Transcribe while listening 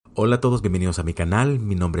Hola a todos, bienvenidos a mi canal,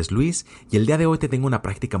 mi nombre es Luis y el día de hoy te tengo una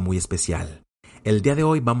práctica muy especial. El día de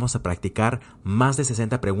hoy vamos a practicar más de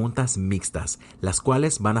 60 preguntas mixtas, las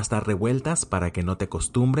cuales van a estar revueltas para que no te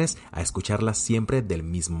acostumbres a escucharlas siempre del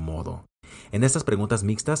mismo modo. En estas preguntas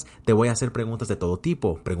mixtas te voy a hacer preguntas de todo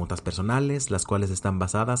tipo, preguntas personales, las cuales están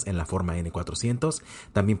basadas en la forma N400,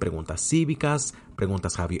 también preguntas cívicas,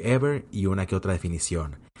 preguntas Have you ever y una que otra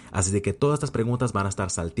definición. Así de que todas estas preguntas van a estar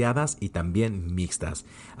salteadas y también mixtas.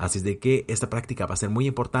 Así de que esta práctica va a ser muy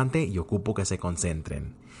importante y ocupo que se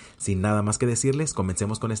concentren. Sin nada más que decirles,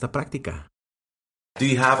 comencemos con esta práctica. Do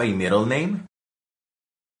you have a middle name?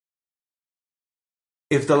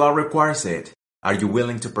 If the law requires it, are you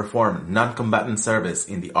willing to perform non-combatant service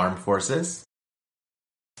in the armed forces?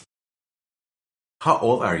 How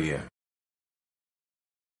old are you?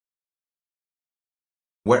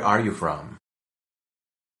 Where are you from?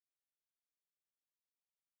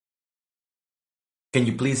 Can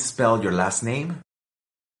you please spell your last name?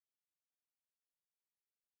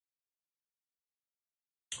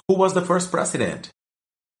 Who was the first president?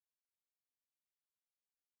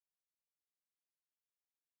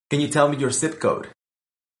 Can you tell me your zip code?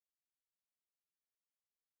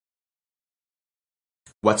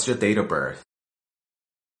 What's your date of birth?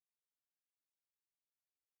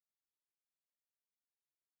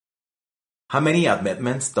 How many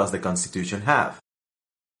amendments does the Constitution have?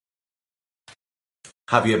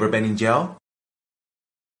 Have you ever been in jail?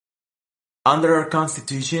 Under our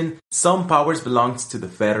Constitution, some powers belong to the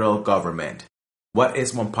federal government. What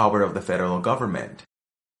is one power of the federal government?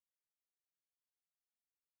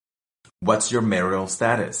 What's your marital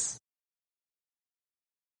status?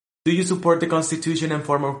 Do you support the Constitution and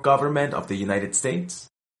form of government of the United States?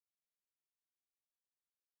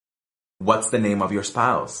 What's the name of your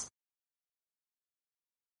spouse?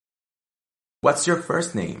 What's your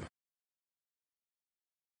first name?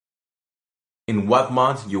 In what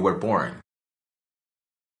month you were born?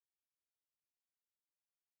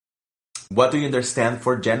 What do you understand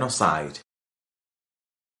for genocide?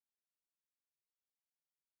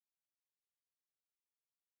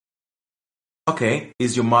 Okay,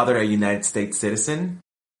 is your mother a United States citizen?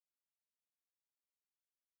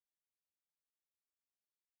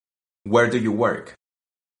 Where do you work?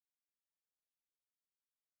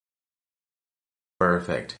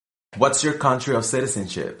 Perfect. What's your country of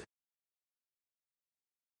citizenship?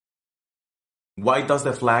 Why does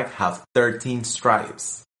the flag have 13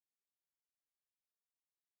 stripes?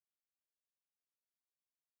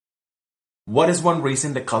 What is one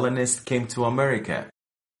reason the colonists came to America?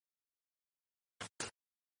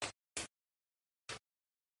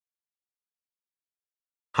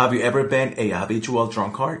 Have you ever been a habitual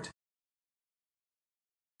drunkard?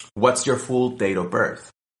 What's your full date of birth?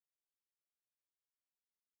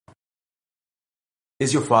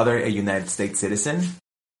 Is your father a United States citizen?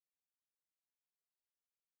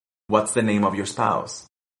 What's the name of your spouse?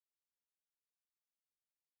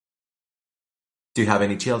 Do you have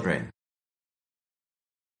any children?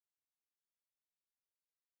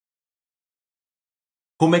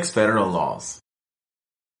 Who makes federal laws?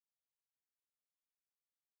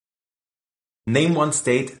 Name one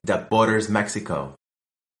state that borders Mexico.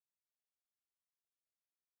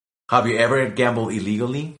 Have you ever gambled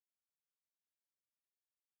illegally?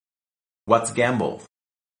 What's gamble?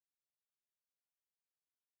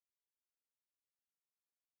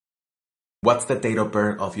 What's the date of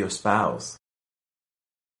birth of your spouse?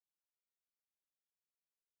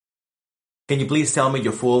 Can you please tell me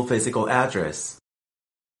your full physical address?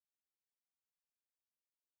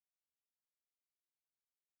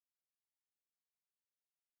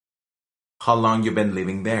 How long you been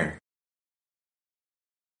living there?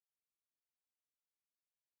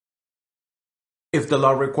 If the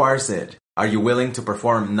law requires it, are you willing to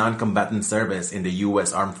perform non-combatant service in the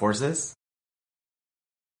U.S. Armed Forces?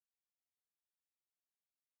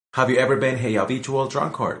 Have you ever been a habitual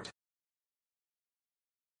drunkard?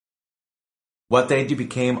 What date you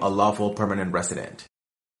became a lawful permanent resident?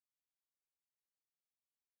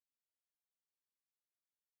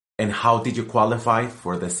 And how did you qualify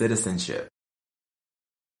for the citizenship?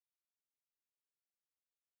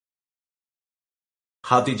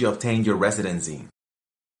 How did you obtain your residency?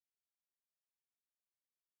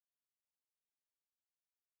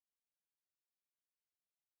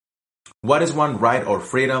 What is one right or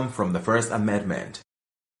freedom from the First Amendment?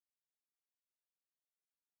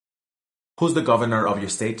 Who's the governor of your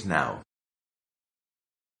state now?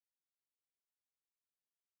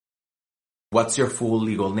 What's your full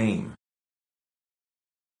legal name?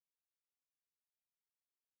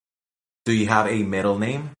 Do you have a middle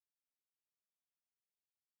name?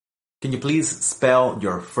 Can you please spell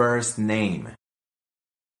your first name?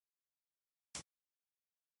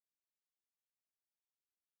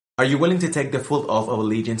 Are you willing to take the full oath of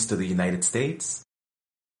allegiance to the United States?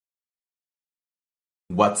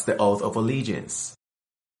 What's the oath of allegiance?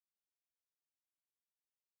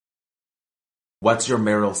 What's your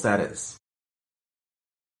marital status?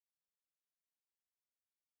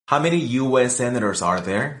 How many U.S. senators are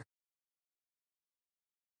there?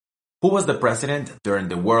 Who was the president during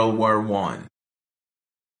the World War I?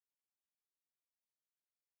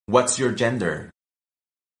 What's your gender?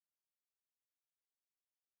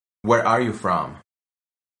 Where are you from?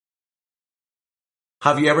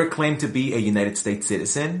 Have you ever claimed to be a United States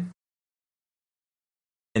citizen?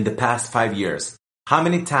 In the past 5 years, how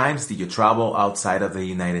many times did you travel outside of the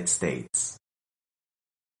United States?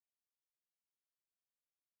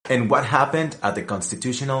 And what happened at the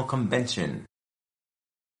Constitutional Convention?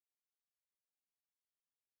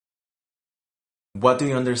 What do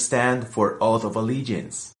you understand for Oath of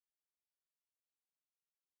Allegiance?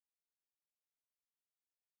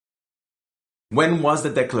 When was the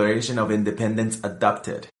Declaration of Independence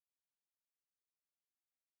adopted?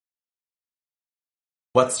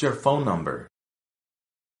 What's your phone number?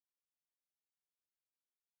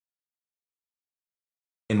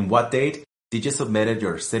 And what date did you submit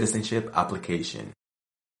your citizenship application?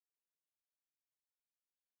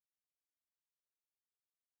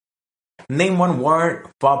 Name one war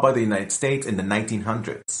fought by the United States in the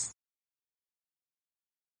 1900s.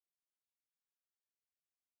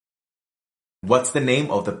 What's the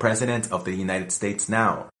name of the President of the United States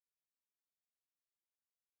now?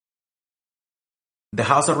 The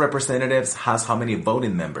House of Representatives has how many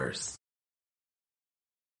voting members?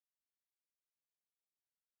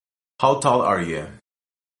 How tall are you?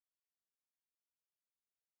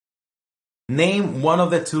 Name one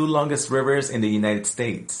of the 2 longest rivers in the United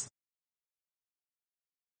States.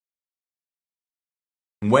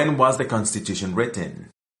 When was the Constitution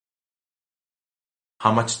written?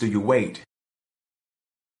 How much do you weigh?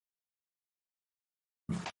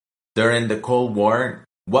 During the Cold War,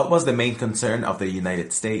 what was the main concern of the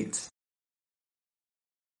United States?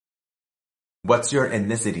 What's your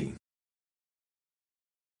ethnicity?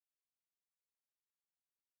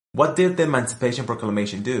 What did the Emancipation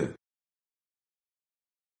Proclamation do?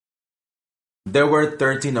 There were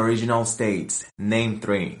 13 original states. Name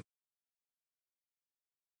 3.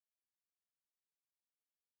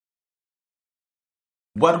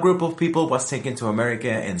 What group of people was taken to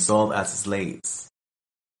America and sold as slaves?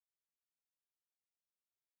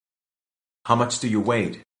 How much do you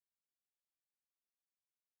weigh?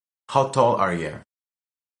 How tall are you?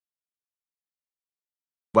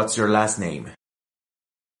 What's your last name?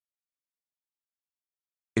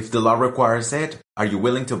 If the law requires it, are you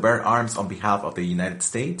willing to bear arms on behalf of the United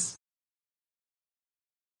States?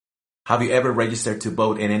 Have you ever registered to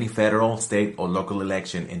vote in any federal, state, or local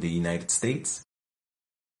election in the United States?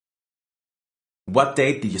 What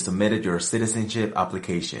date did you submit your citizenship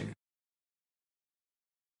application?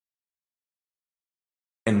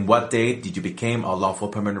 And what date did you become a lawful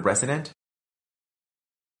permanent resident?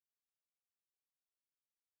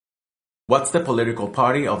 What's the political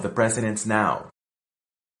party of the presidents now?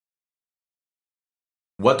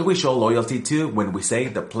 What do we show loyalty to when we say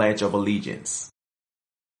the Pledge of Allegiance?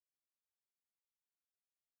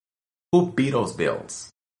 Who vetoes bills?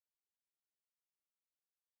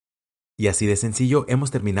 Y así de sencillo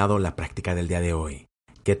hemos terminado la práctica del día de hoy.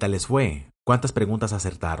 ¿Qué tal les fue? ¿Cuántas preguntas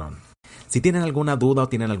acertaron? Si tienen alguna duda o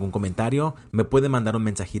tienen algún comentario, me pueden mandar un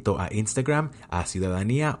mensajito a Instagram, a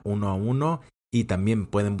Ciudadanía 1 a 1, y también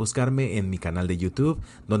pueden buscarme en mi canal de YouTube,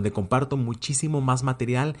 donde comparto muchísimo más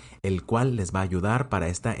material, el cual les va a ayudar para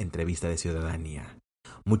esta entrevista de ciudadanía.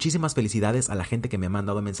 Muchísimas felicidades a la gente que me ha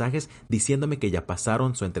mandado mensajes diciéndome que ya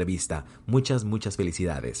pasaron su entrevista. Muchas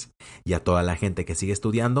felicidades. Y a toda la gente que sigue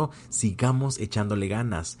estudiando, sigamos echándole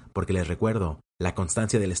ganas, porque les recuerdo, la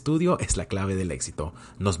constancia del estudio es la clave del éxito.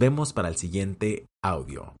 Nos vemos para el siguiente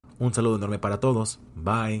audio. Un saludo enorme para todos.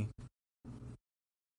 Bye.